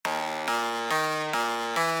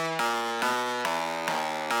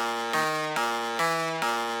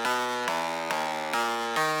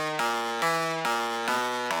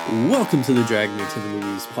Welcome to the Drag Me to the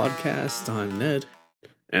Movies podcast. I'm Ned.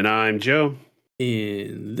 And I'm Joe.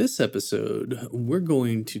 In this episode, we're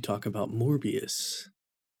going to talk about Morbius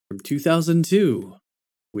from 2002,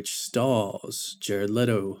 which stars Jared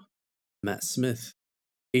Leto, Matt Smith,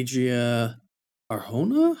 Adria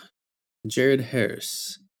Arjona, Jared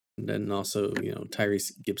Harris, and then also,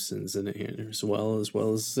 Tyrese Gibson's in it here as well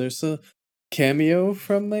as there's a cameo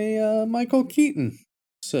from a Michael Keaton.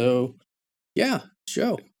 So, yeah,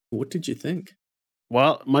 Joe, what did you think?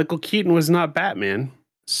 Well, Michael Keaton was not Batman,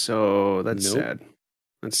 so that's sad.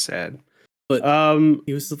 That's sad. But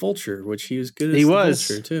he was the Vulture, which he was good as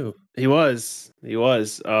Vulture too. He was.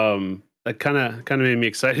 That kind of made me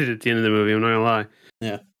excited at the end of the movie. I'm not gonna lie.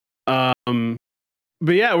 Yeah.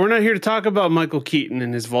 But yeah, we're not here to talk about Michael Keaton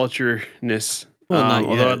and his Vulture-ness. Well, not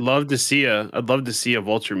although yet. I'd love to see a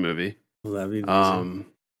Vulture movie. Well, that'd be amazing.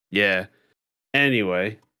 Yeah.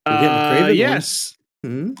 Anyway. We're getting Kraven. Yes.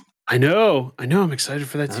 Hmm? I know. I'm excited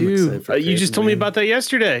for that too. You just told me about that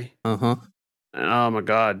yesterday. Uh-huh. Oh my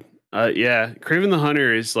God. Yeah. Kraven the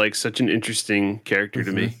Hunter is like such an interesting character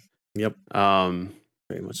to me. Yep.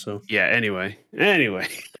 Very much so. Yeah. Anyway.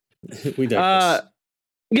 We digress.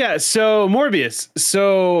 Yeah. So Morbius.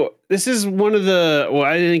 So this is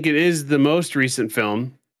I think it is the most recent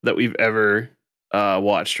film that we've ever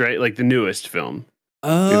watched, right? Like the newest film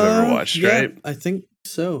we've ever watched, right? I think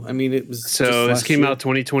so. I mean, it was so this came out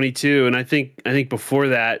 2022, and I think before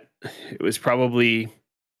that it was probably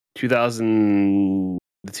 2000,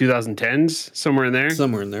 the 2010s, somewhere in there,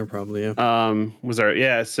 probably.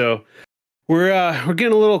 Yeah. So we're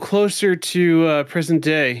getting a little closer to present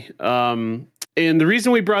day. And the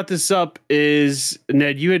reason we brought this up is,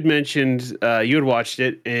 Ned, you had mentioned you had watched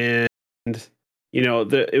it, and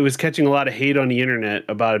it was catching a lot of hate on the internet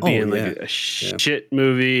about it being a shit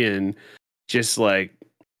movie and just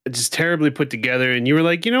terribly put together. And you were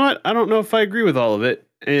like, you know what? I don't know if I agree with all of it.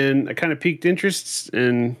 And I kind of piqued interests,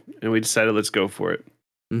 and we decided let's go for it.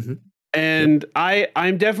 Mm-hmm. And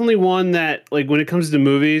I'm definitely one that, like, when it comes to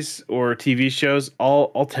movies or TV shows,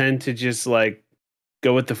 I'll tend to just like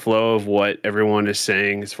go with the flow of what everyone is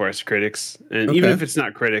saying as far as critics. And even if it's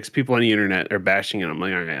not critics, people on the internet are bashing it. I'm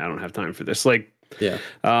like, all right, I don't have time for this. Like,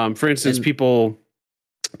 for instance, people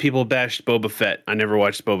bashed Boba Fett. I never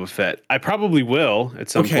watched Boba Fett. I probably will at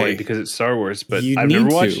some point because it's Star Wars, but I've never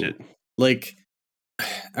watched it. Like,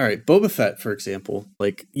 all right, Boba Fett, for example,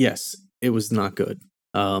 like, yes, it was not good.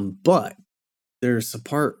 But there's a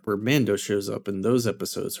part where Mando shows up, and those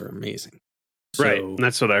episodes are amazing. Right, and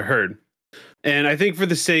that's what I heard. And I think for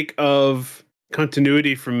the sake of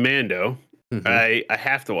continuity from Mando, I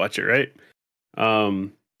have to watch it, right?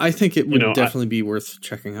 I think it would definitely be worth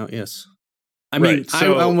checking out, yes. I mean, I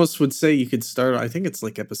almost would say you could start, I think it's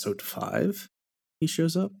like episode 5 he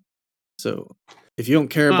shows up. So if you don't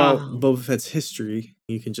care about Boba Fett's history,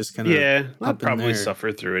 you can just kind of... Yeah, I'll probably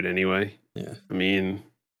suffer through it anyway. Yeah. I mean,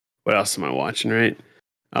 what else am I watching, right?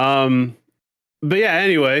 But yeah,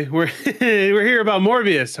 anyway, we're here about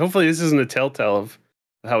Morbius. Hopefully this isn't a telltale of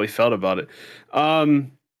how we felt about it.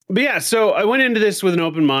 But yeah, so I went into this with an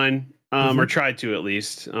open mind, or tried to at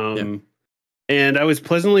least. And I was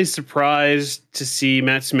pleasantly surprised to see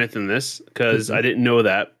Matt Smith in this, because I didn't know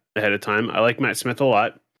that ahead of time. I like Matt Smith a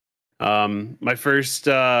lot. My first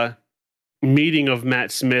meeting of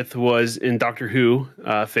Matt Smith was in Doctor Who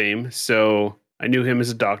fame, so I knew him as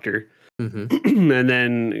a doctor. And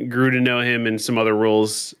then grew to know him in some other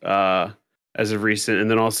roles as of recent, and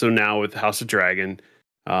then also now with House of Dragon.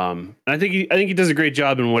 I think he does a great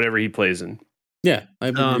job in whatever he plays in. Yeah, I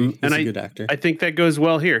agree. He's a good actor. I think that goes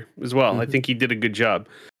well here as well. I think he did a good job.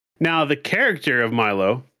 Now, the character of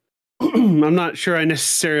Milo, I'm not sure I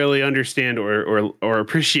necessarily understand or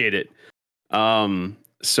appreciate it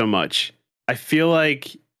so much. I feel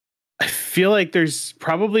like there's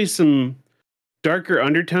probably some darker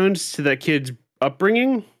undertones to that kid's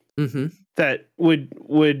upbringing that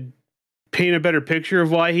would paint a better picture of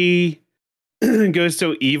why he goes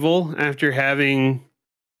so evil after having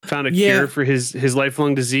found a cure for his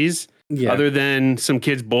lifelong disease. Other than some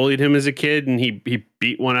kids bullied him as a kid and he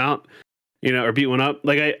beat one out, or beat one up.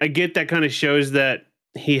 Like, I get that kind of shows that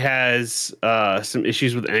he has some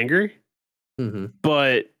issues with anger,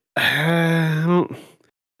 but it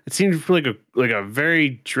seems like a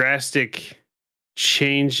very drastic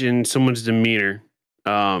change in someone's demeanor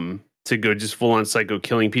to go just full on psycho,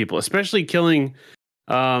 killing people, especially killing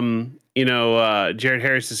Jared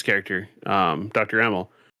Harris's character, Dr.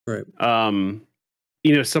 Emil. Right.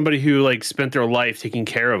 Somebody who like spent their life taking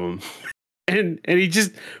care of him and he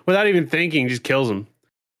just, without even thinking, just kills him.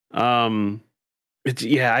 I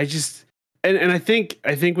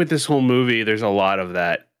think with this whole movie there's a lot of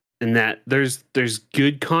that in that there's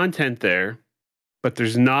good content there, but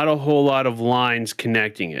there's not a whole lot of lines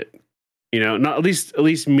connecting it. Not at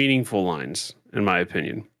least meaningful lines, in my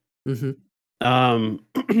opinion. Mm-hmm. Um,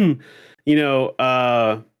 you know,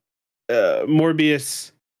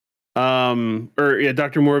 Morbius, or yeah,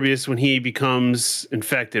 Dr. Morbius, when he becomes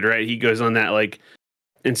infected, right? He goes on that like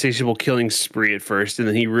insatiable killing spree at first, and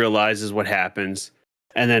then he realizes what happens,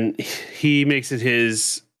 and then he makes it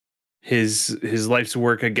his life's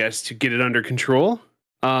work, I guess, to get it under control.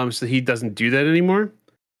 So he doesn't do that anymore.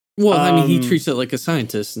 Well, I mean, he treats it like a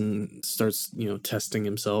scientist and starts, testing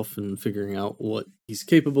himself and figuring out what he's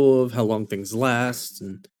capable of, how long things last,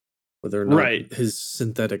 and whether or not Right. his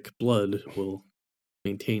synthetic blood will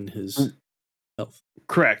maintain his health.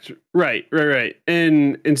 Correct. Right.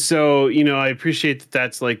 And so, I appreciate that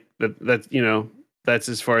that's like that's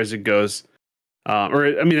as far as it goes.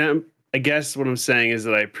 Or I mean, I guess what I'm saying is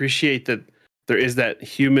that I appreciate that there is that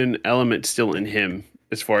human element still in him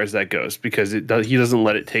as far as that goes, because he doesn't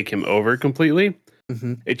let it take him over completely.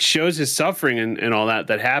 Mm-hmm. It shows his suffering and all that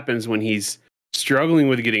happens when he's struggling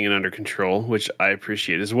with getting it under control, which I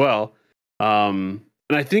appreciate as well. And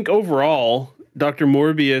I think overall, Dr.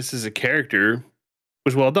 Morbius as a character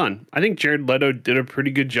was well done. I think Jared Leto did a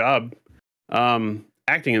pretty good job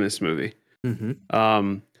acting in this movie.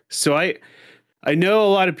 Mm-hmm. So I know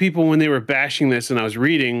a lot of people, when they were bashing this and I was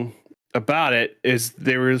reading about it, is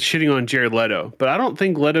they were shitting on Jared Leto, but I don't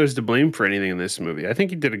think Leto's to blame for anything in this movie. I think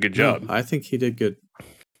he did a good job. No, I think he did good.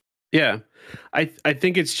 Yeah. I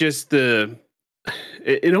think it's just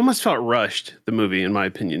it almost felt rushed, the movie, in my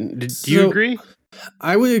opinion. Do you agree?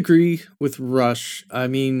 I would agree with Rush. I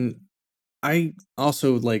mean, I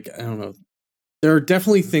also I don't know. There are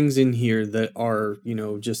definitely things in here that are,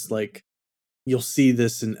 just like you'll see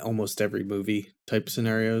this in almost every movie type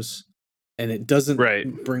scenarios. And it doesn't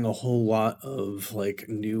bring a whole lot of like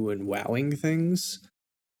new and wowing things.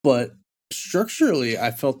 But structurally, I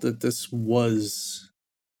felt that this was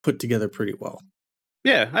put together pretty well.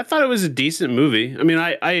 Yeah, I thought it was a decent movie. I mean,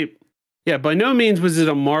 yeah, by no means was it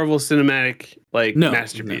a Marvel cinematic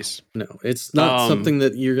masterpiece. No, it's not something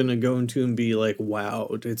that you're gonna go into and be like,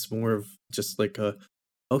 wowed. It's more of just like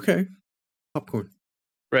okay, popcorn.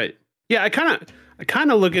 Right. Yeah, I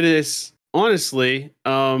kind of look at this honestly,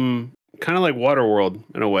 kind of like Waterworld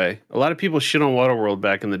in a way. A lot of people shit on Waterworld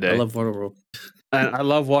back in the day. I love Waterworld. And I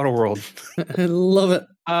love Waterworld. I love it.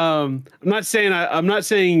 I'm not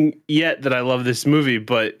saying yet that I love this movie,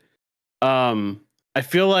 but I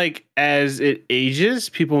feel like as it ages,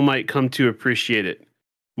 people might come to appreciate it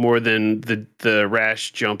more than the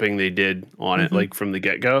rash jumping they did on it, like from the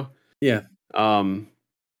get-go. Yeah.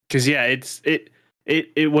 Because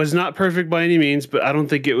it was not perfect by any means, but I don't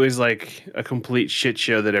think it was like a complete shit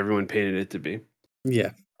show that everyone painted it to be.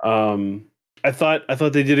 Yeah. I thought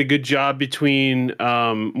they did a good job between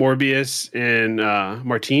Morbius and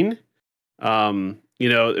Martine.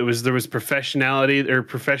 There was professionality or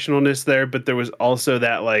professionalness there, but there was also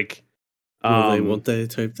that like will they, won't they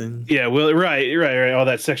type thing. Yeah, well, right. All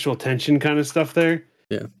that sexual tension kind of stuff there.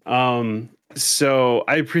 Yeah. So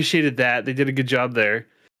I appreciated that. They did a good job there.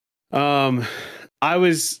 I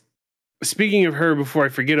was speaking of her before I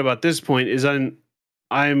forget about this point, is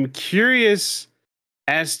I'm curious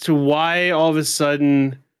as to why all of a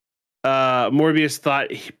sudden Morbius thought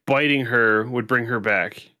biting her would bring her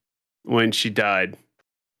back when she died.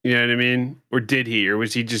 You know what I mean? Or did he? Or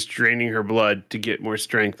was he just draining her blood to get more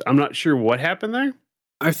strength? I'm not sure what happened there.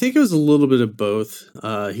 I think it was a little bit of both.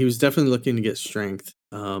 He was definitely looking to get strength.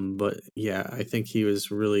 But yeah, I think he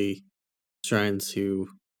was really trying to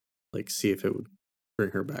see if it would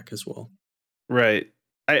bring her back as well. Right.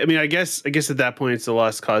 I mean, I guess at that point it's a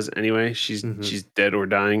lost cause anyway. She's dead or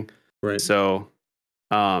dying. Right. So,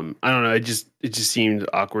 I don't know. It just seemed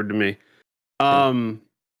awkward to me.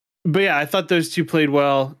 But yeah, I thought those two played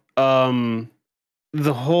well.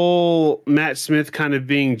 The whole Matt Smith kind of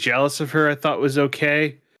being jealous of her, I thought was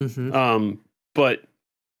okay. But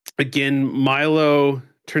again, Milo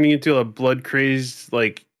turning into a blood crazed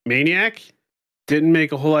maniac didn't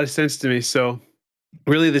make a whole lot of sense to me. So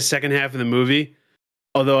really the second half of the movie,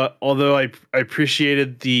 although I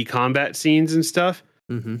appreciated the combat scenes and stuff,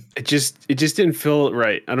 it just didn't feel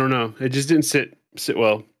right. I don't know. It just didn't sit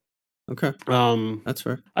well. Okay. That's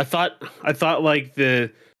fair. I thought like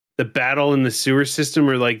the battle in the sewer system,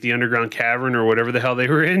 or like the underground cavern or whatever the hell they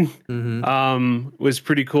were in, was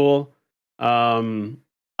pretty cool. I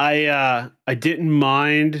didn't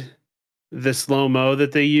mind the slow-mo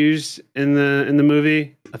that they used in the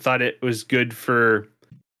movie. I thought it was good for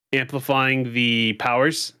amplifying the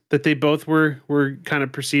powers that they both were kind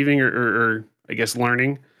of perceiving or I guess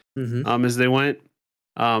learning as they went.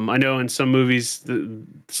 I know in some movies the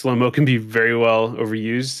slow mo can be very well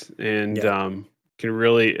overused and Yeah. can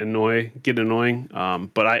really get annoying.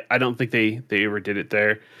 But I don't think they ever did it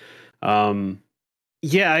there. Um,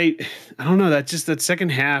 yeah, I don't know. That second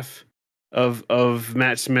half of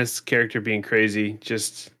Matt Smith's character being crazy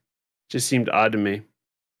just seemed odd to me.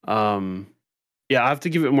 Um, yeah, I have to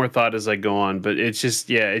give it more thought as I go on, but it just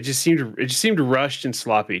seemed rushed and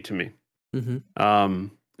sloppy to me. Mm-hmm.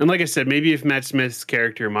 And like I said, maybe if Matt Smith's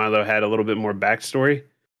character Milo had a little bit more backstory,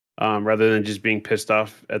 rather than just being pissed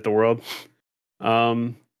off at the world,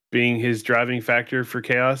 um, being his driving factor for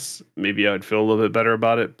chaos, maybe I would feel a little bit better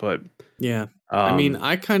about it. But Yeah. I mean, um,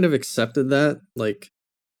 I kind of accepted that. Like,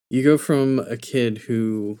 you go from a kid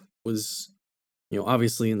who was,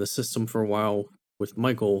 obviously in the system for a while with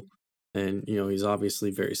Michael, and, he's obviously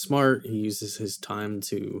very smart. He uses his time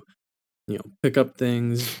to, pick up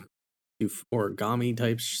things, do origami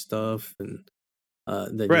type stuff. And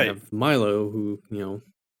then you right, have Milo who,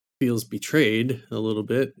 feels betrayed a little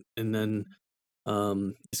bit and then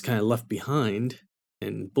is kind of left behind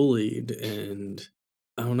and bullied. And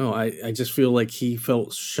I don't know, I just feel like he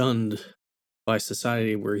felt shunned by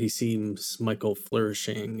society where he seems Michael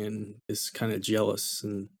flourishing and is kind of jealous.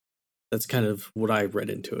 And that's kind of what I read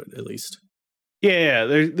into it, at least. yeah.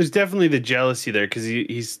 There's definitely the jealousy there because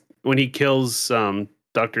he's when he kills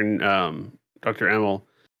Doctor Emil,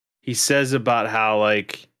 he says about how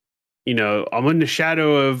like I'm in the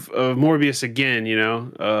shadow of Morbius again,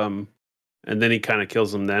 and then he kind of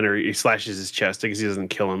kills him then, or he slashes his chest because he doesn't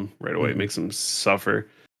kill him right away. It Hmm. makes him suffer.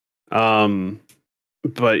 Um,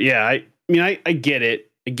 but yeah, I get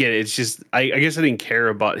it. I get it. It's just I guess I didn't care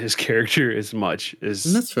about his character as much And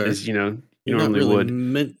that's fair. as you You're not normally really would.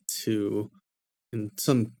 meant to in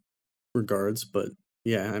some regards, but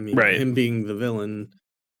yeah, I mean, Right. him being the villain,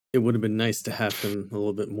 it would have been nice to have him a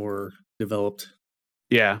little bit more developed.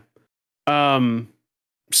 Yeah. Um.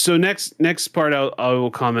 So next part I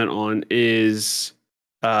will comment on is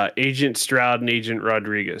Agent Stroud and Agent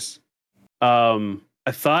Rodriguez.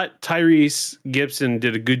 I thought Tyrese Gibson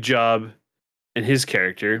did a good job in his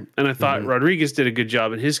character, and I thought Hmm. Rodriguez did a good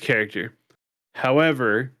job in his character.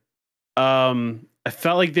 However, I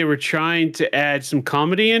felt like they were trying to add some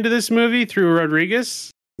comedy into this movie through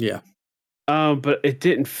Rodriguez, Yeah. but it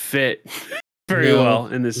didn't fit very No, well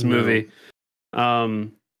in this no. movie.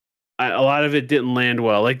 Um, a lot of it didn't land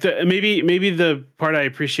well. Like maybe the part I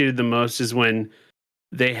appreciated the most is when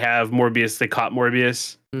they have Morbius. They caught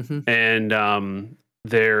Morbius, Hmm. and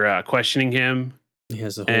they're questioning him, He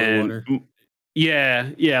has the holy and water.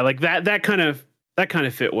 yeah, like that kind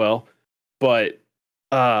of fit well, but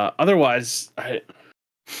otherwise, I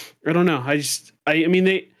don't know. I mean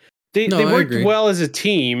they No, I worked agree. well as a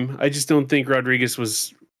team. I just don't think Rodriguez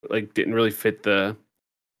was like didn't really fit the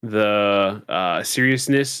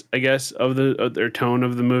seriousness, I guess, of their tone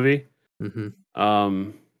of the movie. Hmm.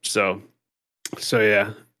 Um, so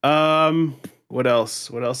yeah. Um, what else?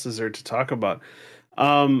 What else is there to talk about?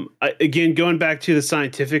 Again, going back to the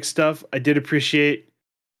scientific stuff, I did appreciate,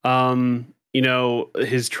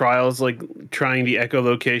 his trials, like trying the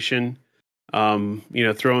echolocation,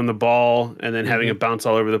 throwing the ball and then having Hmm. it bounce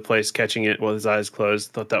all over the place, catching it with his eyes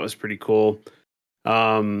closed. Thought that was pretty cool.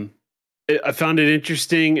 Um, I found it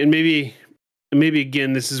interesting, and maybe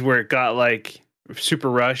again, this is where it got like super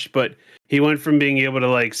rushed, but he went from being able to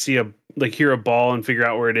like hear a ball and figure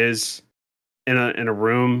out where it is in a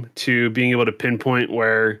room to being able to pinpoint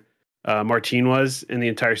where Martine was in the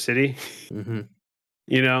entire city. Hmm.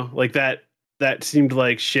 Like that seemed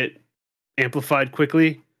like shit amplified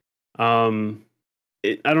quickly. Um,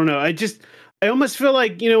 I don't know. I almost feel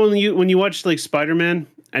like when you watch like Spider-Man,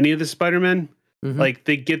 any of the Spider-Man, Hmm. like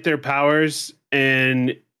they get their powers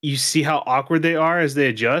and you see how awkward they are as they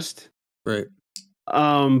adjust. Right.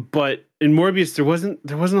 But in Morbius there wasn't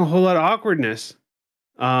a whole lot of awkwardness.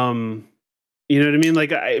 Um, you know what I mean? Like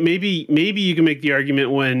maybe you can make the argument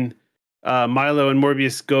when Milo and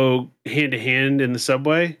Morbius go hand to hand in the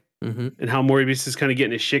subway Hmm. and how Morbius is kind of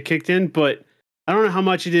getting his shit kicked in, but I don't know how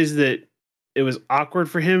much it is that it was awkward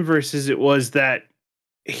for him versus it was that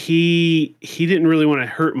he didn't really want to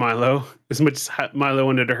hurt Milo as much as Milo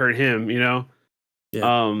wanted to hurt him. Yeah.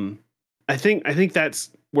 Um, I think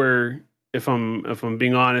that's where if I'm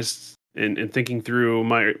being honest and thinking through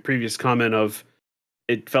my previous comment of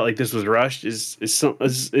it felt like this was rushed is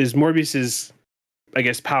Morbius's I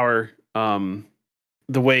guess power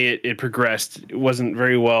the way it progressed it wasn't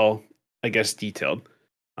very well I guess detailed.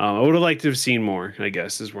 I would have liked to have seen more. I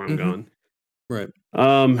guess is where I'm Hmm. going. Right.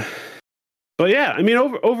 Um, but yeah, I mean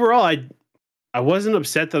overall I wasn't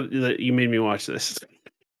upset that you made me watch this.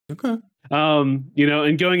 Okay.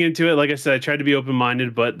 And going into it, like I said, I tried to be open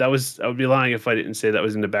minded, but I would be lying if I didn't say that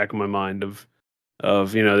was in the back of my mind of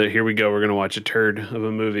that here we go, we're gonna watch a turd of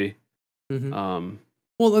a movie. Mhm. Um,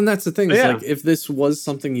 Well, and that's the thing but is, yeah, like, if this was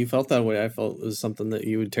something you felt that way, I felt it was something that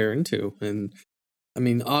you would tear into, and, I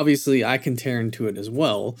mean, obviously, I can tear into it as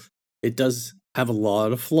well. It does have a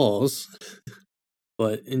lot of flaws,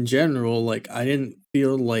 but in general, like, I didn't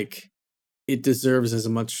feel like it deserves as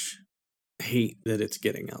much hate that it's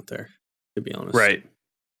getting out there, to be honest. right.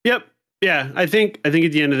 Yep. Yeah, I think at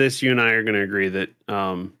the end of this, you and I are gonna agree that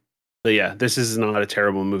yeah, this is not a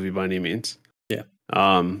terrible movie by any means. Yeah.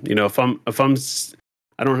 I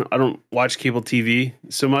don't watch cable TV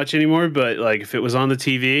so much anymore, but like if it was on the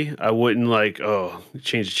TV, I wouldn't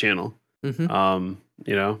change the channel. Mhm. Um,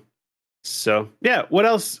 you know. So yeah, what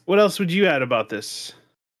else would you add about this?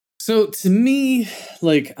 So to me,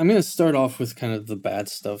 like I'm gonna start off with kind of the bad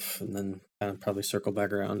stuff and then kind of probably circle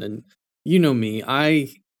back around. And you know me, I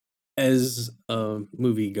as a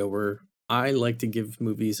moviegoer, I like to give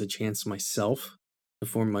movies a chance myself to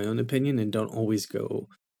form my own opinion and don't always go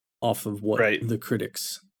off of what Right. the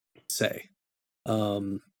critics say.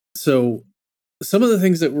 Um so some of the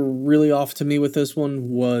things that were really off to me with this one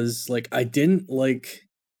was like I didn't like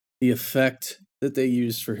the effect that they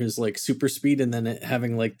used for his like super speed and then it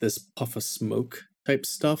having like this puff of smoke type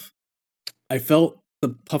stuff. I felt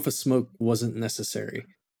the puff of smoke wasn't necessary.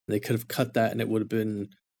 They could have cut that and it would have been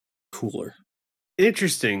cooler.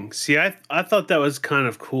 Interesting. See, I thought that was kind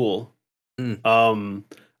of cool. Mm. Um,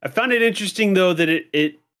 I found it interesting though that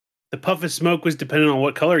the puff of smoke was dependent on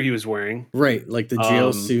what color he was wearing. Right, like the jail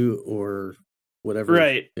Um, suit or whatever.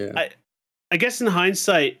 right. Yeah. I guess in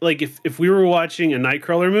hindsight, like if we were watching a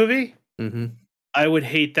Nightcrawler movie, Mhm. I would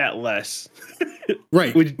hate that less.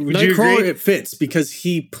 Right. Would you Nightcrawler, agree? it fits because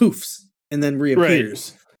he poofs and then Right.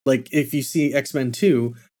 reappears. Like if you see X-Men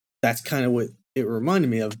 2, that's kind of what it reminded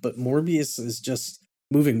me of. But Morbius is just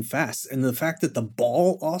moving fast. And the fact that the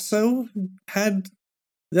ball also had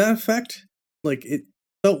that effect, like it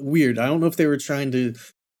felt weird. I don't know if they were trying to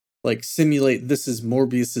like simulate this is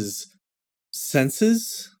Morbius's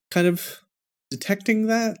senses kind of detecting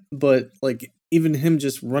that, but like even him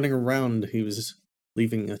just running around, he was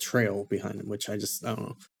leaving a trail behind him, which I don't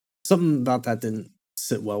know. Something about that didn't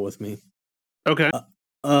sit well with me. Okay.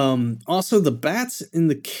 Also the bats in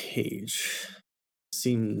the cage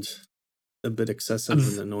seemed a bit excessive and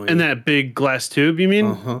And annoying. that big glass tube, you mean?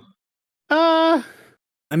 Uh-huh. Uh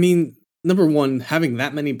I mean, number one, having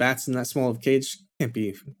that many bats in that small of cage can't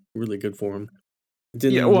be really good for him. It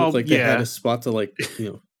didn't yeah, even look well, like they had a yeah. spot to like,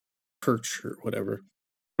 perch or whatever.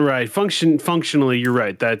 Right. Functionally, you're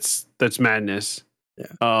right. That's madness. Yeah.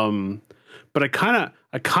 Um, but I kind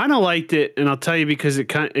of liked it, and I'll tell you because it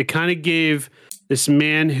kind of gave this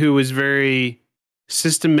man who was very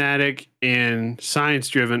systematic and science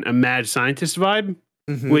driven a mad scientist vibe,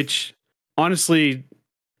 Mhm. which honestly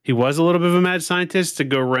he was a little bit of a mad scientist to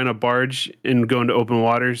go rent a barge and go into open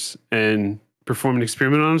waters and perform an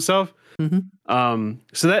experiment on himself. Mhm.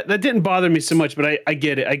 So that didn't bother me so much, but I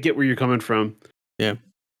get it. I get where you're coming from. Yeah.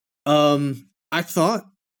 I thought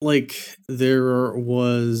like there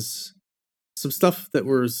was some stuff that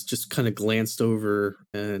was just kind of glanced over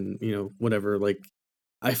and, whatever. Like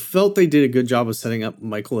I felt they did a good job of setting up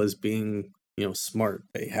Michael as being, smart.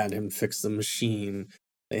 They had him fix the machine.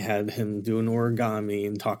 They had him doing origami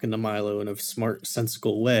and talking to Milo in a smart,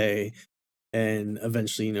 sensible way. And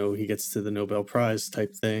eventually, he gets to the Nobel Prize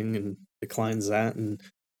type thing and declines that and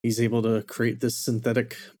he's able to create this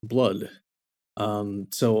synthetic blood.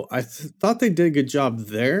 So I thought they did a good job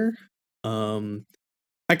there. Um,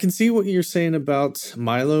 I can see what you're saying about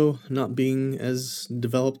Milo not being as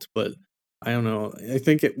developed, but I don't know. I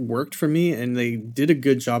think it worked for me, and they did a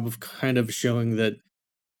good job of kind of showing that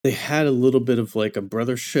they had a little bit of like a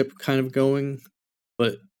brothership kind of going,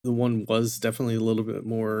 but the one was definitely a little bit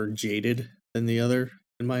more jaded than the other,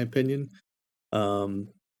 in my opinion. Um,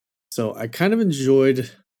 so I kind of enjoyed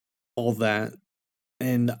all that.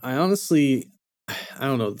 And I honestly, I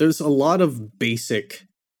don't know. There's a lot of basic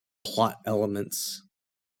plot elements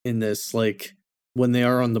in this, like when they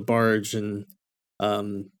are on the barge and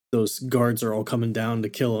those guards are all coming down to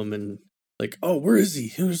kill him, and like, oh, where is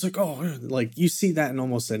he? And it's like, oh, like you see that in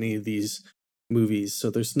almost any of these movies. So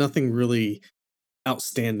there's nothing really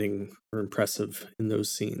outstanding or impressive in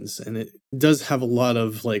those scenes, and it does have a lot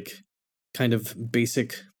of like kind of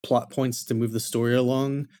basic plot points to move the story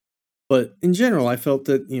along, but in general, I felt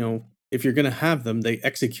that, if you're going to have them, they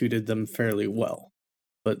executed them fairly well.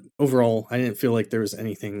 But overall, I didn't feel like there was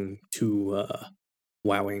anything too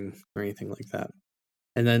wowing or anything like that.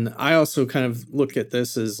 And then I also kind of look at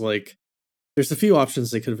this as like there's a few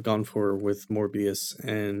options they could have gone for with Morbius,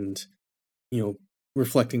 and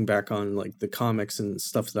reflecting back on like the comics and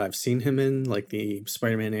stuff that I've seen him in, like the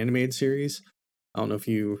Spider-Man animated series. I don't know if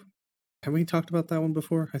have we talked about that one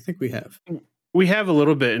before? I think we have. We have a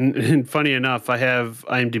little bit, and funny enough, I have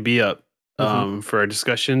IMDb up Mhm. for our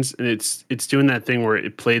discussions, and it's doing that thing where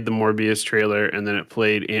it played the Morbius trailer, and then it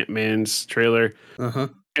played Ant-Man's trailer, Uh-huh.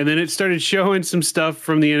 and then it started showing some stuff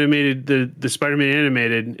from the animated, the Spider-Man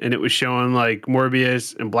animated, and it was showing like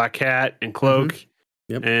Morbius and Black Cat and Cloak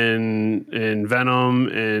Yep. and Venom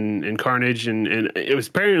and Carnage, and it was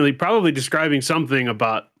apparently probably describing something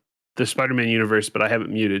about the Spider-Man universe, but I have it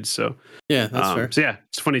muted, so Yeah, that's fair. so yeah,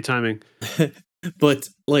 it's funny timing. But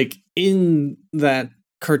like in that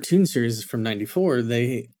cartoon series from 94,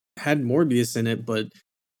 they had Morbius in it, but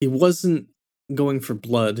he wasn't going for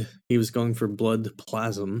blood. He was going for blood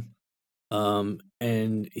plasm.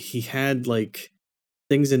 And he had like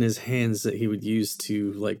things in his hands that he would use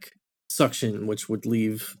to like suction, which would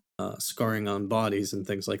leave scarring on bodies and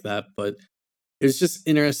things like that. But it was just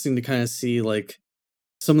interesting to kind of see like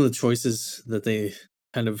some of the choices that they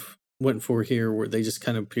kind of went for here, where they just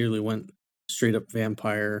kind of purely went straight up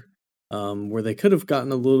vampire, where they could have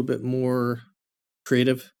gotten a little bit more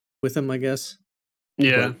creative with him, I guess.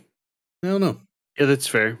 Yeah, But I don't know. yeah, that's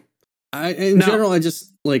fair. In Now, general, I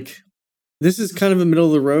just like this is kind of a middle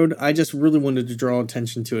of the road. I just really wanted to draw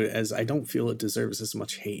attention to it, as I don't feel it deserves as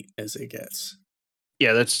much hate as it gets.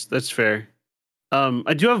 yeah, that's fair.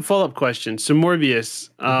 I do have a follow up question. So Morbius,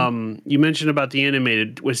 Mhm. you mentioned about the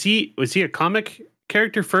animated. Was he a comic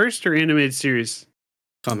character first or animated series?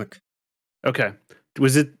 Comic. Okay.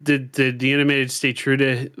 Was it did the animated stay true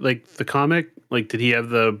to like the comic? Like, did he have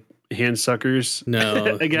the hand suckers?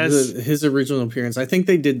 No, I guess his original appearance. I think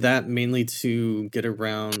they did that mainly to get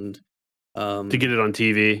around. to get it on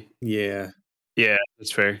TV. Yeah. Yeah,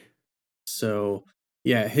 that's fair. So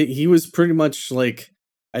yeah, he was pretty much like,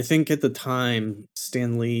 I think at the time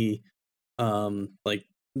Stan Lee, like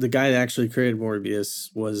the guy that actually created Morbius,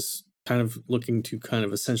 was kind of looking to kind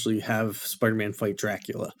of essentially have Spider-Man fight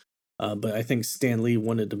Dracula. But I think Stan Lee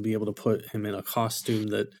wanted to be able to put him in a costume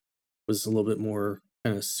that was a little bit more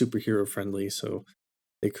kind of superhero friendly, so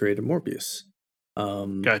they created Morbius.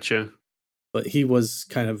 Um, Gotcha. but he was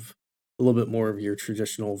kind of a little bit more of your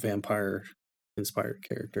traditional vampire inspired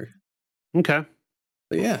character. Okay.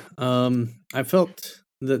 But yeah, I felt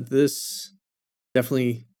that this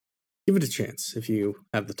definitely, give it a chance if you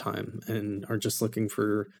have the time and are just looking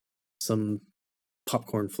for some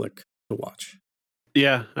popcorn flick to watch.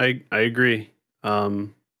 Yeah, I agree.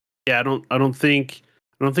 Yeah, I don't think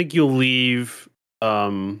you'll leave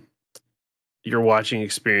um your watching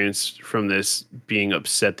experience from this being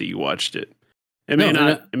upset that you watched it. It No, may and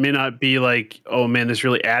not it may not be like, oh man, this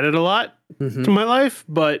really added a lot to mhm, my life,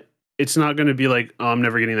 but it's not going to be like, oh, I'm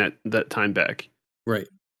never getting that time back. right.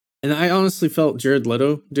 And I honestly felt Jared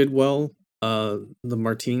Leto did well. The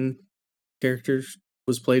Martine character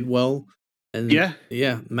was played well, and Yeah,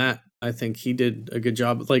 yeah, Matt, I think he did a good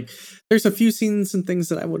job. Like, there's a few scenes and things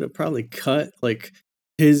that I would have probably cut, like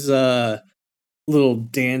his little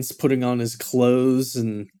dance, putting on his clothes,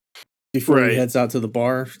 and before he right, heads out to the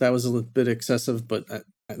bar. That was a little bit excessive, but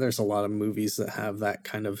there's a lot of movies that have that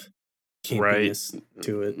kind of right. campiness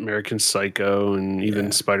to it. American Psycho and even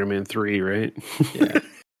Yeah, Spider-Man 3, right? yeah.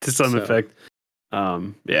 To some So, effect.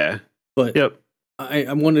 Yeah. but Yep.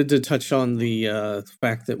 I wanted to touch on the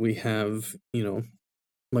fact that we have,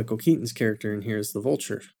 Michael Keaton's character in here as the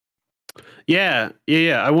Vulture. Yeah.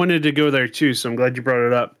 I wanted to go there too, so I'm glad you brought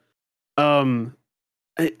it up. Um,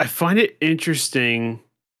 I find it interesting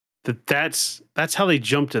that that's how they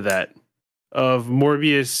jump to that of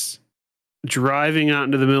Morbius driving out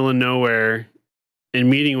into the middle of nowhere and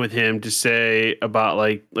meeting with him to say about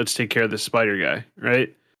like, let's take care of the spider guy,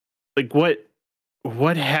 right? Like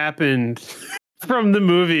what happened from the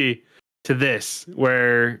movie to this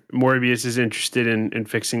where Morbius is interested in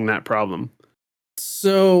fixing that problem?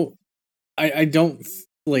 So I don't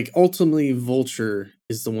like, ultimately Vulture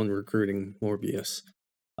is the one recruiting Morbius.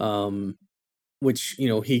 Um, which,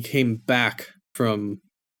 he came back from,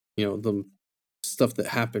 the stuff that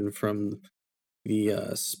happened from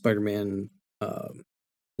the Spider-Man No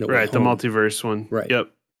Way Right, the Home. multiverse one. Right. Yep.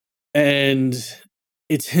 And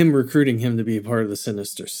it's him recruiting him to be a part of the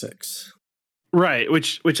Sinister Six. Right,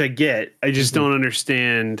 which I get. I just Mhm. don't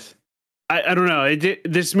understand. I don't know.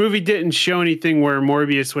 This movie didn't show anything where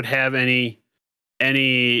Morbius would have any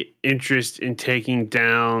interest in taking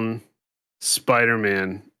down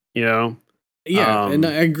Spider-Man, you know? Yeah, and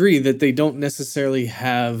I Um agree that they don't necessarily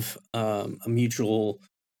have a mutual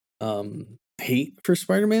hate for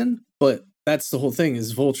Spider-Man, but that's the whole thing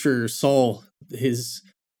is Vulture saw his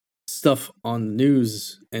stuff on the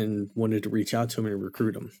news and wanted to reach out to him and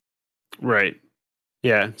recruit him. Right.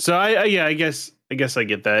 Yeah. So I guess I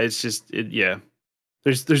get that. It's just yeah.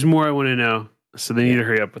 There's more I want to know. So they need to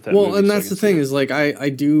hurry up with that. Well, movie and so I that's can the see thing it. is like I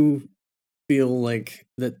do feel like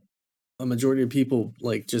that a majority of people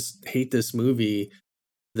like just hate this movie,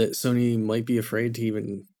 that Sony might be afraid to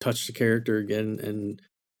even touch the character again, and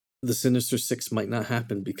the Sinister Six might not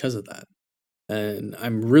happen because of that. And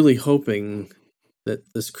I'm really hoping that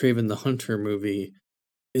this Craven the Hunter movie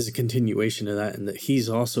is a continuation of that, and that he's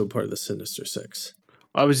also part of the Sinister Six.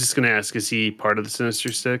 I was just gonna ask, is he part of the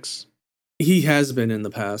Sinister Six? He has been in the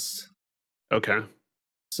past, Okay.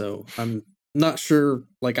 so I'm not sure.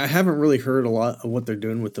 Like, I haven't really heard a lot of what they're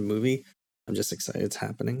doing with the movie. I'm just excited it's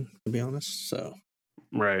happening, to be honest. So,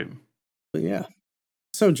 Right. but yeah.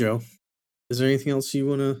 So, Joe, is there anything else you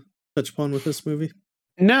want to touch upon with this movie?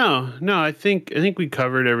 No, I think we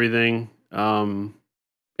covered everything.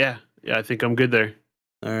 Yeah, I think I'm good there.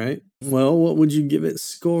 All right. Well, what would you give it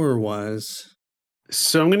score wise?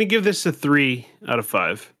 So I'm gonna give this a 3 out of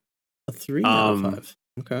 5. A 3 out of 5.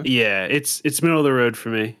 Okay. Yeah, it's middle of the road for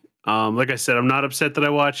me. Like I said, I'm not upset that I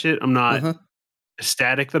watched it. I'm Uh not huh.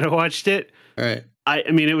 ecstatic that I watched it. All right.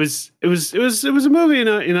 I mean, it was a movie,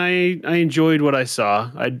 and I enjoyed what I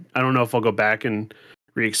saw. I don't know if I'll go back and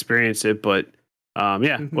re-experience it, but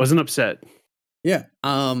yeah, Mm-hmm. wasn't upset. Yeah.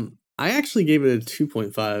 I actually gave it a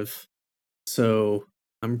 2.5. So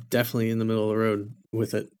I'm definitely in the middle of the road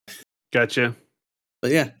with it. Gotcha.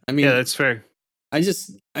 But yeah, I Yeah, mean, that's fair.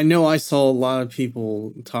 I know I saw a lot of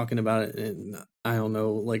people talking about it, and I don't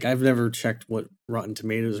know, like I've never checked what Rotten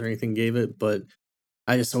Tomatoes or anything gave it, but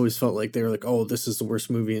I just always felt like they were like, "Oh, this is the worst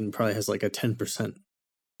movie," and probably has like a 10%.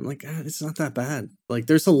 I'm like, it's not that bad. Like,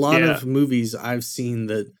 there's a lot Yeah, of movies I've seen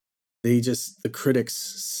that the critics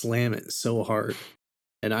slam it so hard,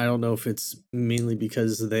 and I don't know if it's mainly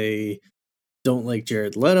because they don't like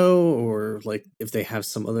Jared Leto or like if they have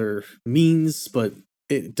some other means, but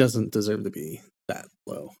it doesn't deserve to be that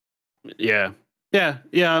low. yeah, yeah.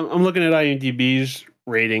 I'm looking at IMDb's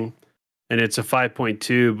rating, and it's a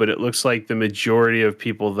 5.2, but it looks like the majority of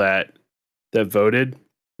people that voted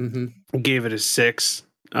Hmm. gave it a 6,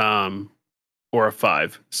 or a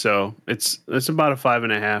 5. So it's about a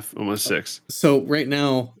 5.5, almost 6. So right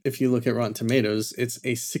now, if you look at Rotten Tomatoes, it's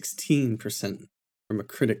a 16% from a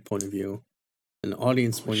critic point of view. An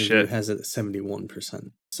audience Holy point of view shit. has it at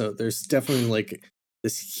 71%. So there's definitely like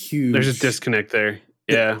this There's a huge disconnect there.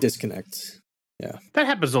 Yeah. disconnect. Yeah. That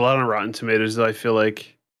happens a lot on Rotten Tomatoes, though, I feel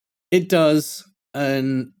like. It does.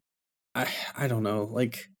 And I don't know.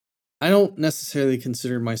 Like, I don't necessarily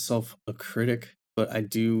consider myself a critic, but I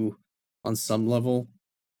do on some level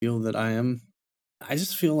feel that I am. I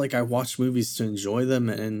just feel like I watch movies to enjoy them,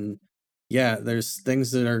 and yeah, there's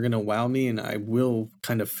things that are going to wow me, and I will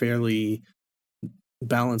kind of fairly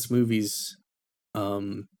balance movies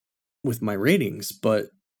um with my ratings, but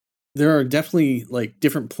there are definitely like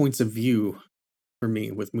different points of view for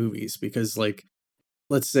me with movies, because like,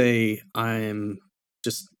 let's say I'm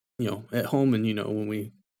just, at home, and when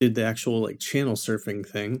we did the actual like channel surfing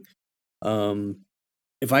thing, um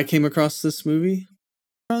if I came across this movie,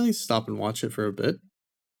 probably stop and watch it for a bit,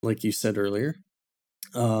 like you said earlier.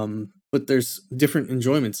 But there's different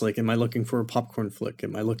enjoyments. Like, am I looking for a popcorn flick?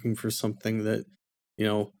 Am I looking for something that, you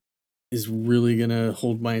know, is really gonna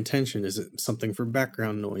hold my attention? Is it something for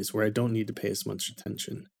background noise where I don't need to pay as much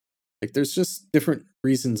attention? Like, there's just different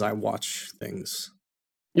reasons I watch things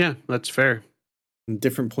Yeah, that's fair. and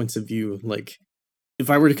different points of view. Like, if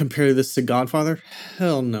I were to compare this to Godfather,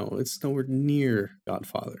 hell no, it's nowhere near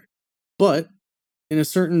Godfather. But in a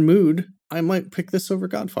certain mood, I might pick this over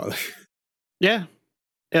Godfather. Yeah.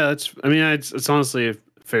 Yeah, I mean, it's honestly a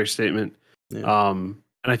fair statement. Yeah. And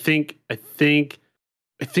I think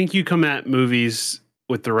you come at movies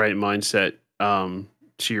with the right mindset.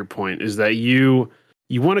 To your point, is that you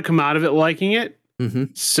want to come out of it liking it,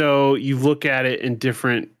 Mm-hmm. so you look at it in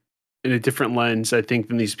a different lens. I think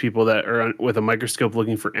than these people that are with a microscope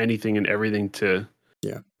looking for anything and everything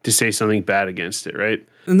Yeah. to say something bad against it, right?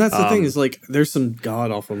 And that's the thing is, like, there's some god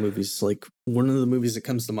awful movies. Like, one of the movies that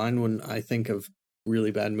comes to mind when I think of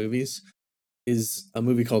really bad movies is a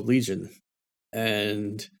movie called Legion.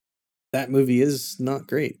 And that movie is not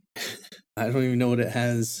great. I don't even know what it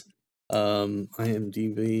has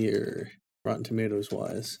IMDb or Rotten Tomatoes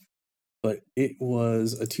wise. But it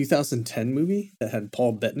was a 2010 movie that had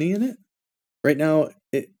Paul Bettany in it. Right now,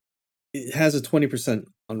 it has a 20%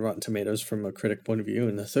 on Rotten Tomatoes from a critic point of view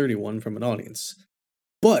and a 31 from an audience.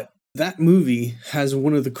 But that movie has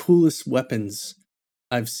one of the coolest weapons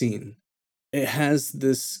I've seen. it has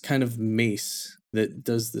this kind of mace that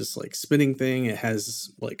does this like spinning thing. It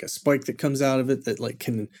has like a spike that comes out of it that like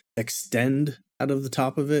can extend out of the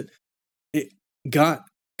top of it. It got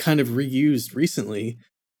kind of reused recently,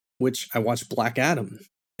 which I watched Black Adam,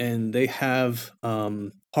 and they have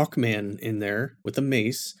Hawkman in there with a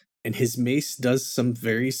mace, and his mace does some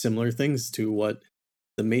very similar things to what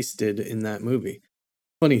the mace did in that movie.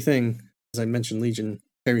 Funny thing, as I mentioned Legion,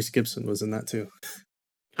 Tyrese Gibson was in that too.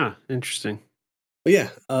 Huh, interesting. But yeah,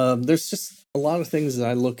 there's just a lot of things that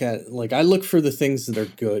I look at. Like, I look for the things that are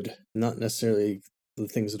good, not necessarily the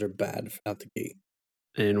things that are bad out the gate.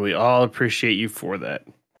 And we all appreciate you for that.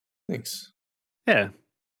 Thanks. Yeah.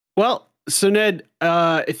 Well, so Ned,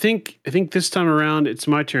 I think this time around it's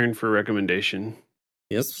my turn for a recommendation.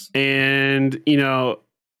 Yes. And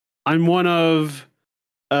I'm one of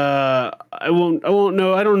I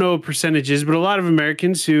don't know percentages, but a lot of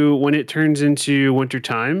Americans who, when it turns into winter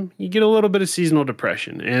time, you get a little bit of seasonal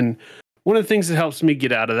depression. And one of the things that helps me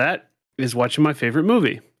get out of that is watching my favorite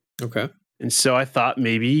movie. Okay. And so I thought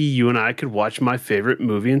maybe you and I could watch my favorite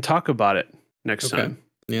movie and talk about it next time.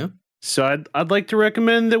 Yeah. So I'd like to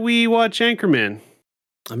recommend that we watch Anchorman.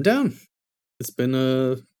 I'm down. It's been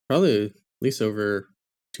probably at least over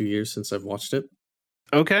 2 years since I've watched it.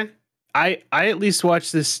 Okay. I at least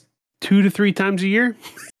watch this 2 to 3 times a year.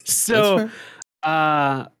 So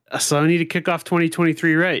I need to kick off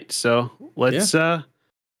 2023 right. So let's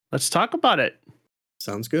talk about it.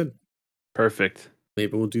 Sounds good. Perfect.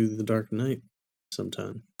 Maybe we'll do The Dark Knight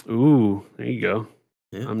sometime. Ooh, there you go.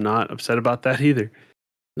 Yeah. I'm not upset about that either.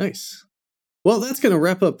 Nice. Well, that's going to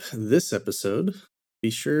wrap up this episode. Be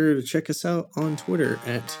sure to check us out on Twitter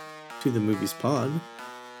at To The Movies Pod.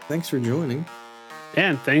 Thanks for joining.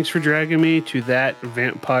 And thanks for dragging me to that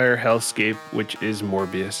vampire hellscape, which is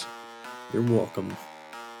Morbius. You're welcome.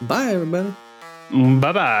 Bye, everybody.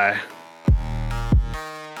 Bye-bye.